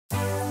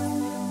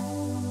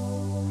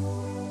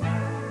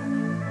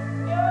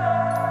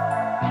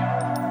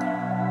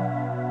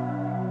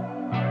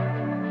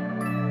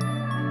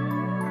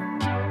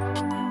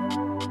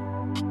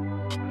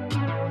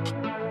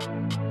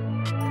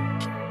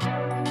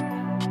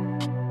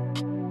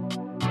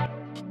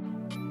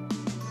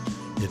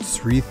It's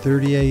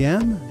 3:30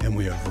 a.m. and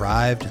we have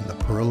arrived in the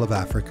Pearl of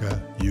Africa,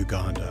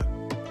 Uganda.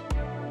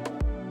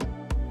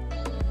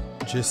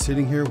 Just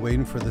sitting here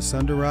waiting for the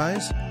sun to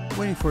rise,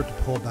 waiting for it to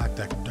pull back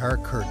that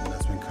dark curtain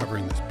that's been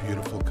covering this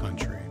beautiful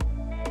country.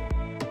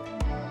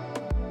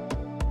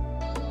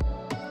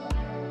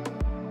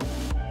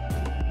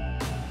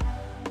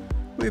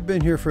 We've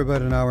been here for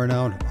about an hour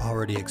now and have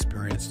already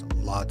experienced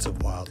lots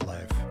of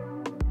wildlife.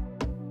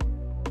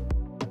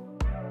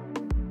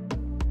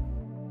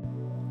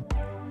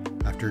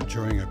 After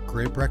enjoying a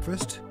great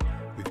breakfast,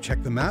 we've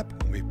checked the map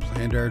and we've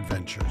planned our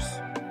adventures.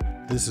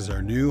 This is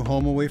our new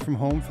home away from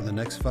home for the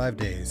next 5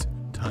 days.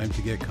 Time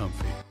to get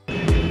comfy.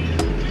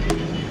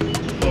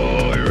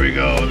 Oh, here we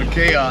go, the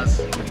chaos.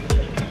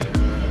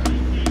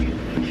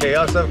 The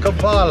chaos of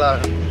Kampala.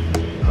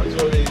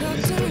 Actually,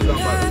 this is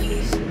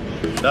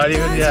Kampala. Not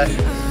even yet.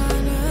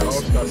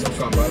 Outskirts of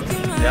Kampala.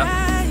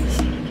 Yeah.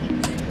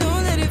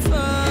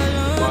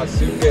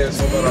 Massive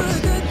chaos over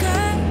us.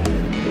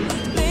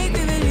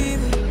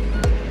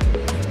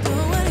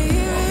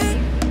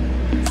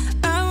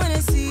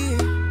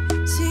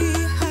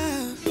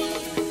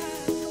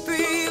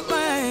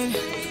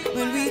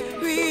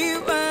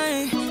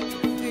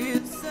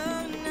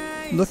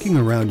 Looking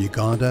around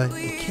Uganda,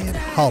 you can't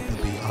help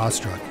but be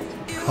awestruck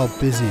at how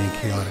busy and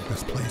chaotic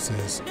this place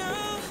is.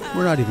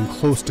 We're not even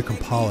close to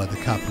Kampala, the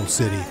capital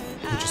city,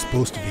 which is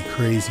supposed to be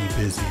crazy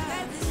busy.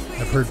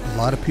 I've heard a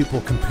lot of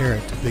people compare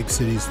it to big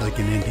cities like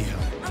in India.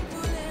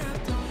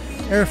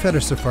 Arafat,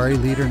 our safari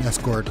leader and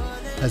escort,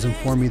 has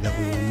informed me that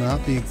we will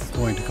not be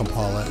going to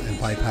Kampala and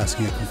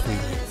bypassing it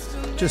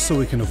completely, just so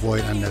we can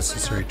avoid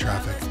unnecessary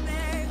traffic.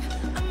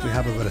 We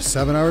have about a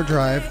 7-hour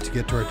drive to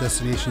get to our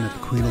destination at the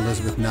Queen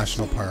Elizabeth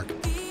National Park.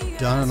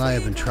 Don and I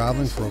have been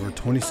traveling for over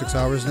 26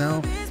 hours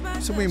now,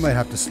 so we might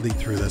have to sleep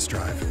through this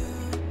drive.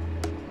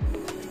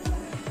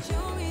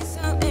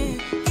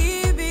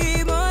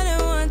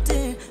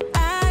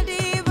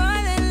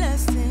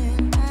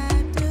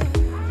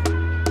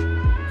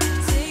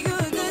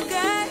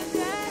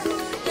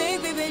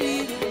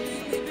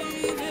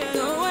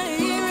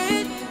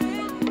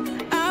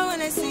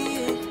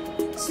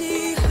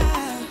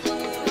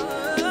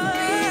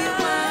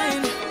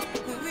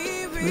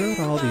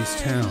 Throughout all these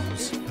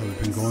towns that we've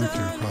been going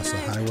through across the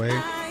highway,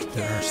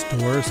 there are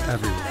stores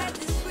everywhere,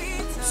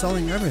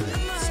 selling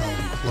everything, selling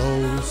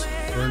clothes,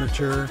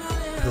 furniture,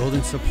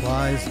 building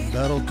supplies,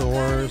 metal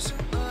doors,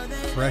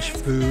 fresh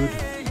food.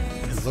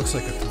 It looks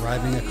like a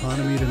thriving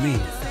economy to me.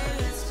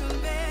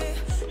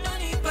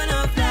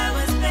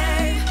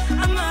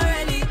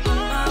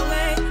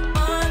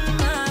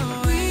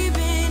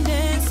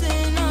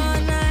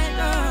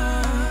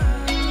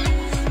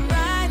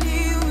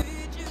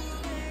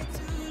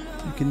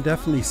 You can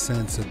definitely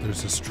sense that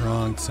there's a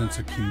strong sense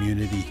of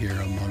community here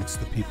amongst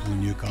the people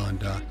in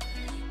Uganda.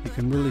 You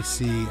can really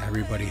see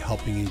everybody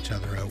helping each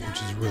other out,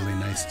 which is really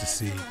nice to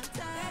see.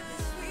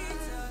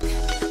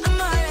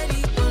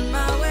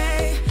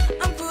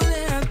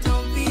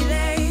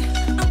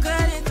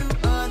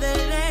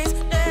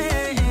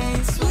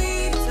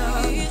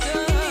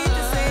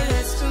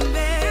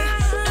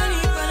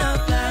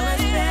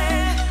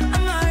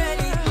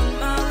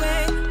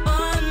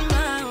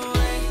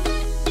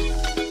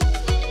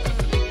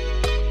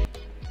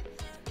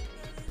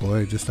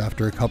 Boy, just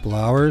after a couple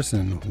hours,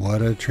 and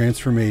what a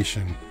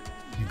transformation.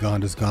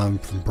 Uganda's gone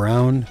from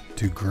brown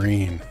to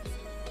green.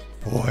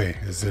 Boy,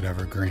 is it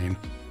ever green.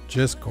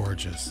 Just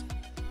gorgeous.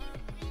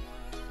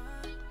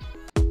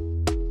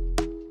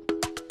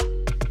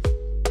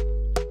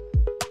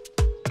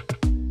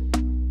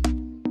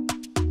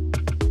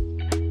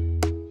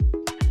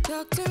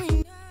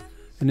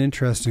 An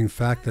interesting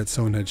fact that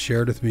someone had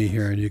shared with me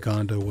here in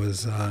Uganda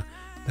was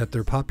that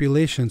their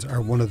populations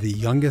are one of the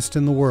youngest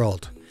in the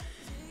world.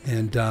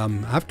 And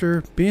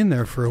after being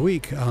there for a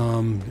week,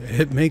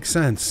 it makes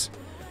sense.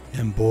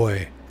 And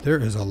boy, there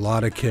is a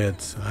lot of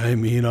kids. I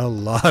mean, a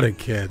lot of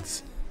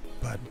kids.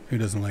 But who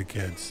doesn't like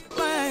kids?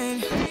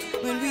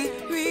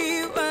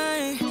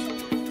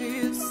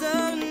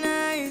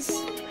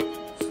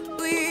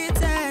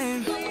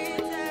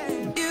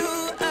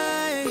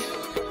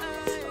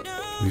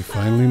 We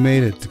finally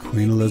made it to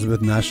Queen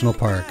Elizabeth National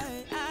Park.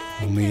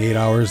 Only 8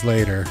 hours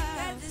later.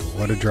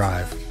 What a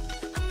drive.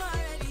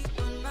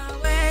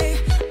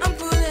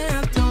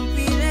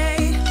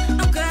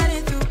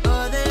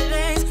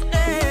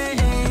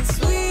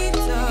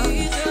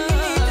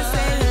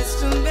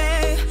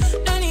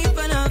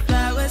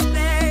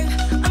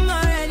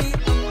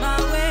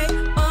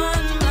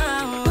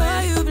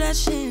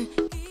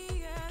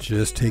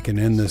 Just taking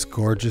in this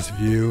gorgeous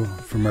view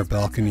from our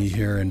balcony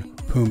here in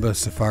Pumbaa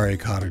Safari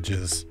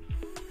Cottages.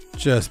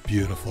 Just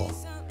beautiful.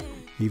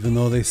 Even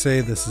though they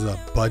say this is a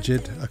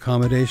budget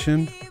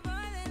accommodation,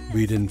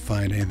 we didn't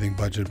find anything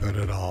budget about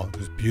it at all. It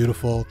was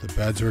beautiful, the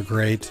beds were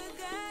great,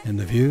 and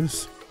the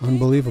views,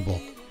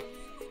 unbelievable.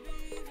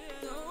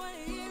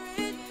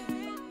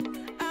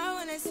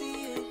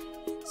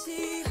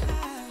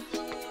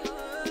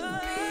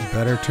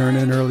 Better turn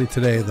in early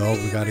today though.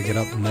 We got to get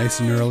up nice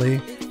and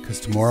early because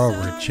tomorrow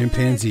we're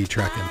chimpanzee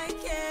trekking.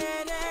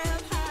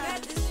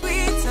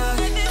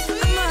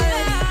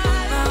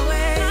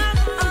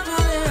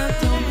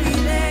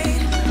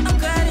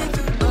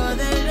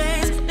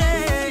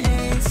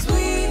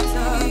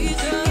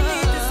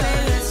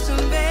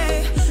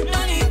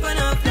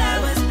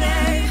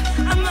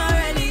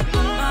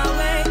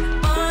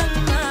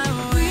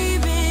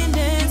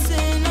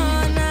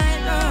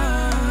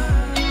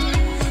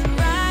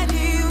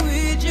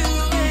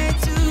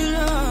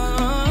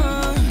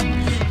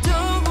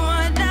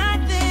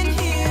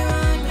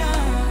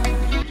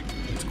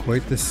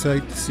 quite the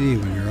sight to see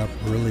when you're up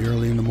really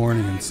early in the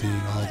morning and seeing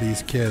all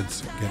these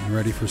kids getting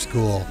ready for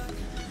school.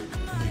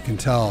 And you can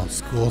tell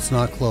school's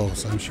not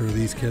close. I'm sure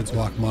these kids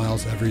walk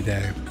miles every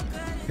day.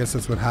 I guess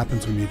that's what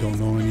happens when you don't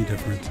know any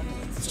different.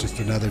 It's just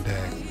another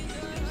day.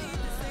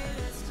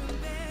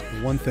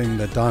 One thing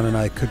that Don and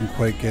I couldn't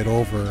quite get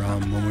over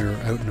when we were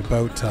out and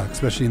about,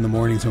 especially in the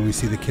mornings when we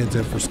see the kids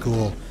out for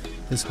school,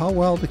 is how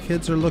well the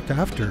kids are looked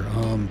after.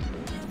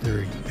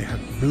 They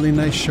have really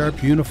nice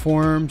sharp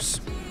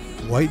uniforms,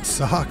 white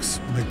socks,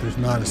 like there's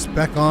not a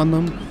speck on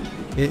them.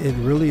 It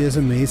really is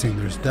amazing.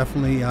 There's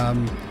definitely a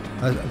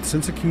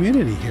sense of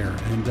community here,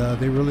 and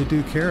they really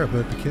do care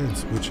about the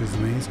kids, which is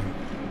amazing.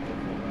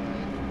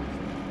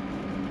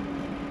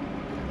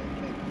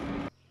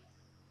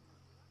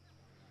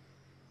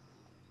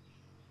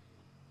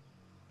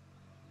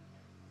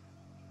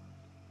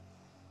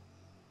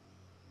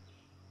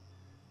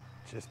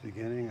 Just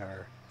beginning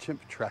our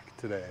chimp trek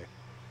today.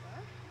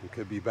 It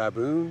could be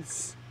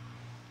baboons.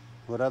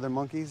 What other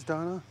monkeys,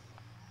 Donna?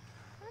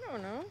 I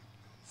don't know.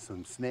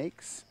 Some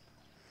snakes.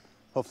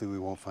 Hopefully we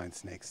won't find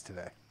snakes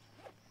today.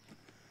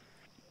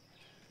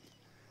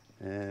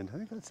 And I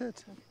think that's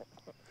it.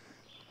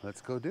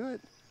 Let's go do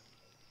it.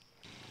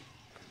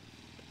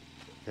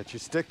 Got your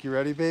stick, you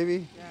ready,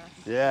 baby? Yes.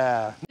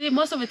 Yeah.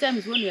 Most of the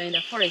times when we are in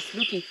the forest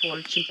looking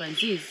for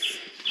chimpanzees,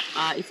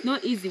 it's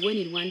not easy when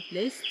in one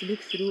place to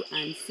look through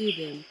and see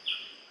them.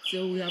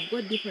 So we have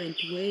got different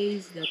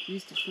ways that we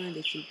used to find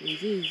the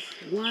chimpanzees.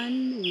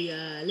 One, we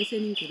are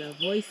listening to the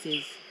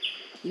voices.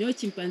 You know,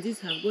 chimpanzees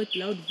have got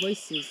loud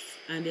voices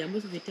and they are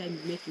most of the time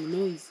making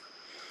noise.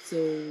 So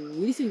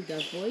we listen to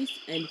the voice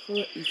and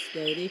follow its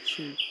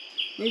direction.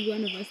 Maybe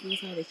one of us knows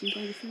how the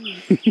chimpanzee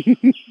sounds.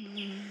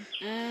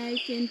 I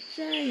can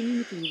try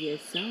mimicking their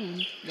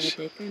sound, but I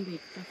can't do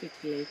it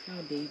perfectly like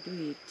how they do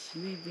it.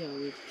 Maybe I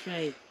will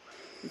try.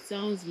 It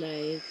sounds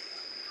like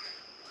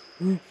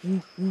but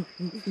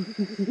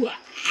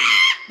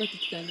it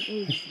can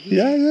always be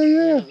Yeah.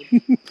 loud.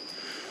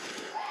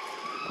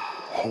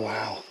 Oh,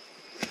 wow.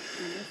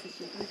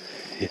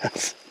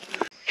 Yes.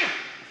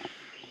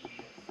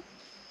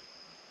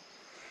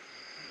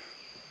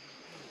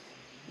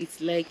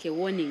 It's like a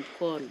warning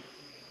call.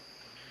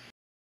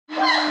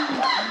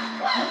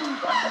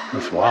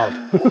 That's wild.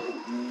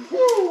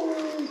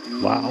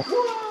 Wow.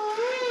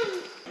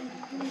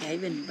 They're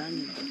even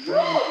banging the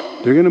ground.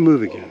 They're gonna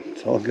move again.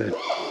 It's all good.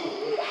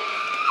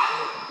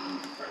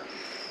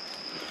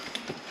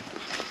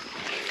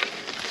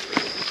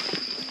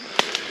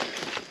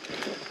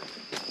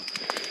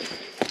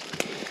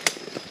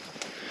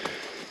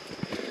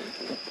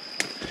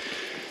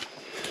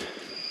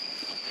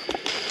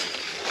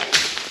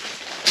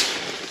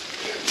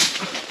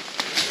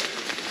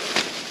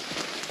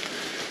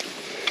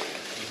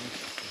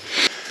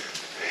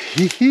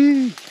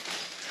 Hee. You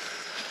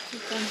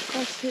can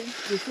catch him.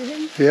 You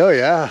see him? Oh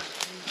yeah.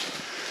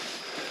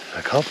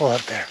 A couple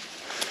up there.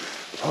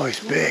 Oh, he's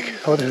big.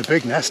 Oh, there's a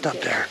big nest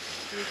up there.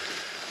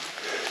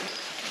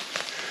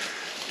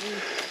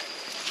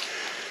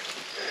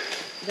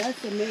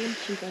 That's a male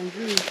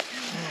chimpanzee.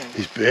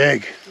 He's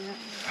big. Yeah, a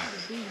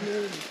big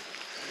male.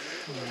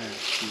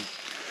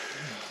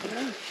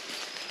 Yeah.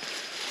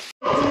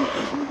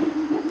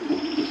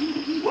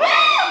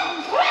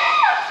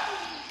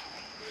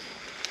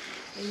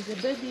 There's a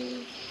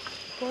baby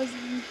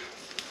causing.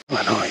 I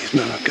know, he's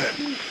not good.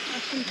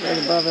 Right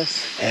above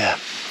us. Yeah.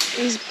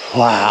 He's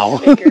Wow.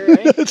 bigger,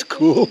 right? That's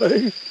cool,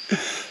 eh?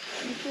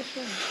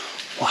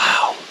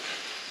 Wow.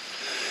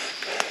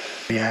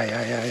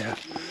 Yeah.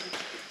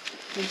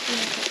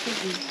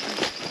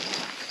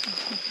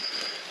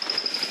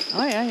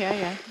 Oh,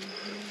 yeah.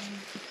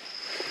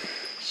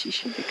 She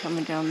should be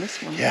coming down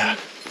this one. Yeah.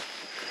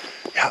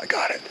 Yeah, I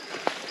got it.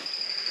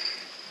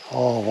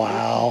 Oh,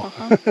 wow.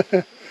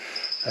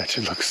 That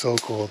should look so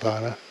cool,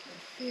 Donna.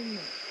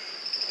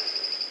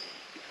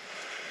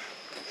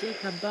 Check,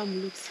 her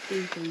bum looks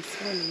pink and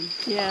swollen.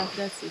 Yeah.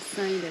 That's a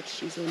sign that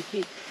she's on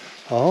heat.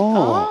 Oh.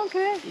 Oh,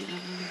 okay. Yeah.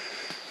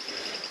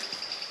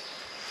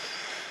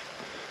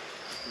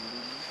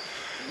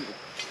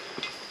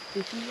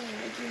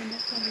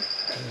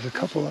 There's a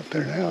couple up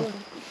there now.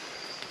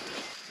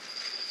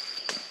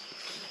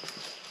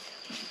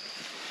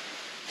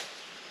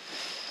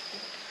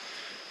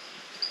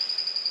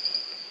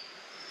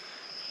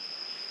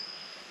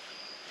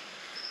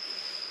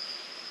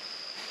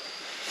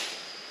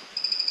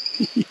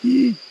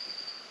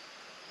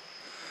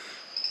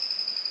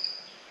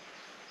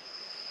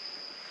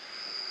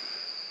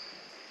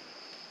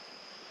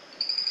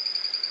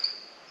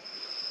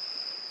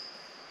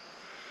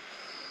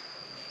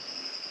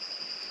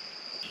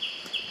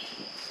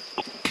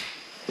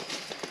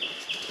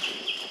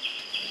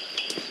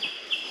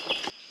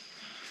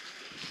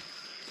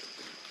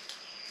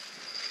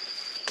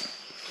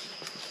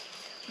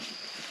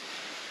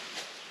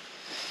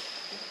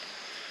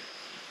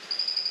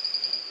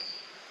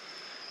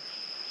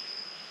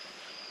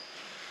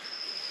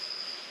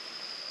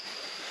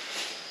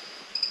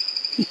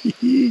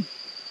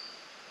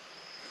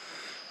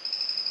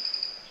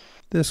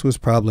 This was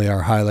probably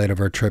our highlight of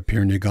our trip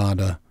here in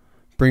Uganda.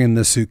 bringing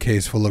this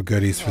suitcase full of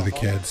goodies for the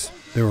kids.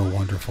 They were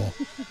wonderful.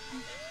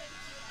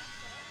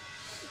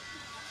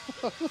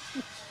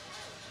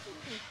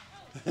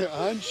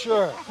 I'm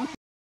sure.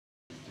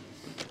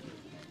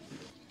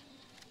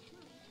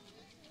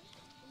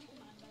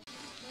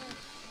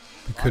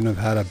 We couldn't have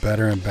had a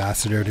better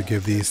ambassador to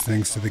give these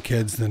things to the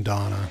kids than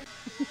Donna.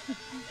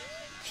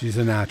 She's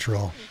a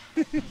natural.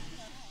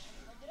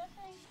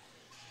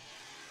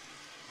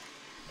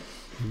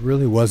 It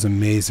really was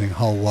amazing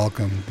how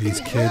welcome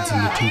these kids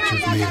and the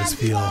teachers made us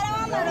feel.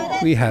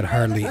 We had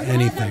hardly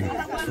anything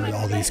for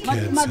all these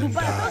kids, and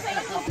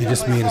they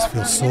just made us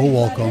feel so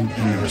welcome,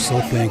 and they were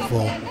so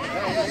thankful.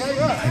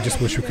 I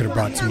just wish we could have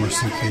brought some more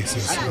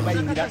suitcases.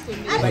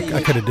 Like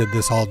I could have did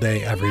this all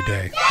day, every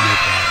day. No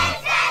problem.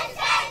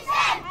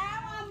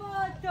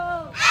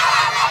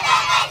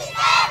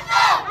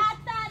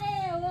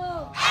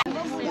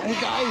 Hey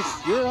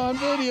guys, you're on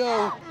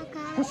video.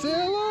 Say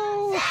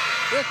hello.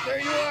 Look,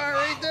 there you are,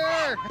 right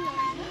there.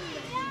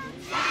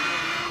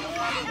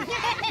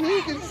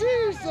 You can see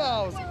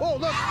yourselves. Oh,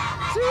 look,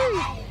 see,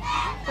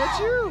 that's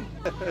you.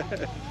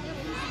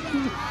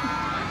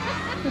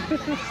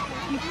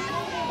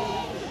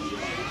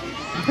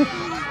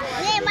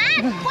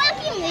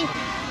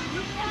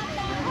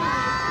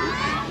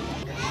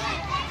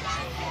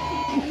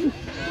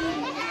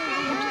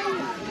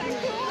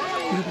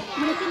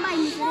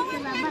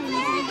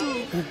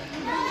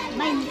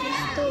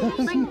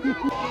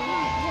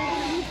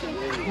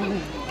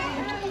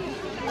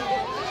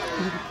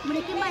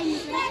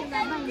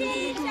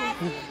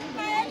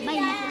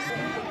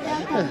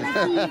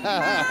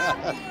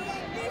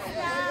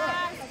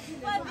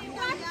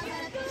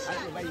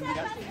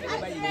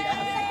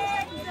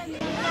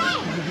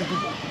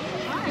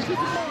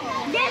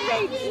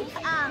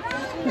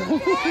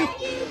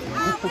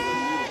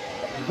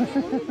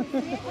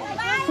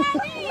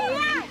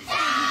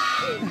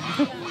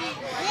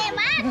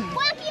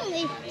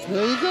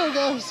 There you go,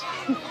 guys.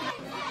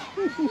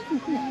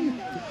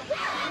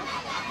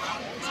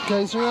 These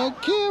guys are on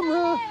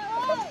camera.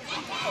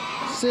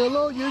 Say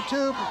hello,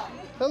 YouTube.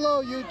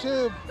 Hello,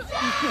 YouTube.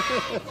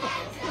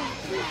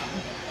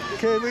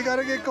 Okay, we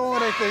gotta get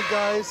going, I think,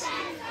 guys.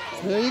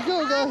 There you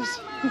go, guys.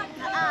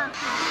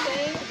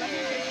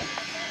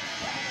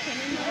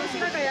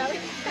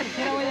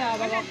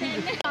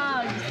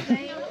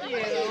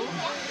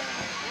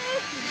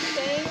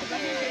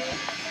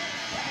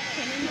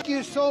 Thank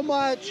you so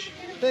much.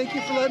 Thank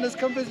you for letting us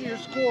come visit your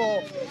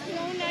school.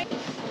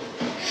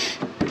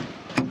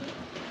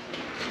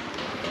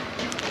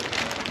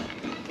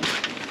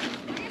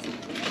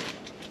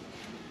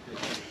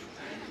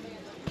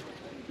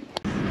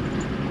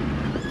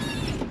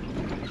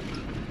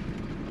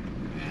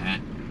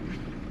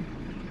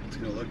 It's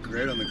gonna look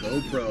great on the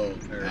GoPro.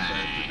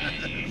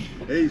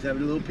 Hey, he's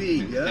having a little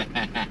pee, yeah?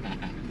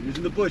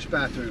 Using the bush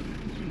bathroom.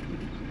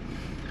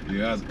 He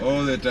has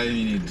all the time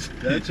in it.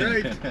 That's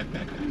right.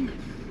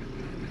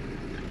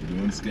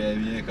 Don't scare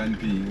me, I can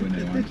pee when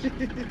I want.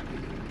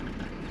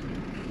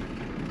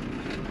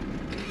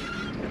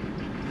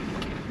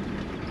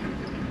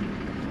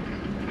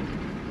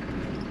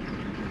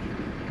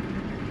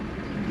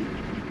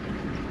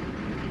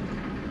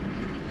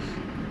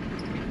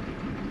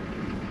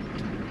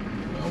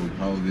 I will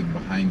hold it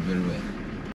behind very well.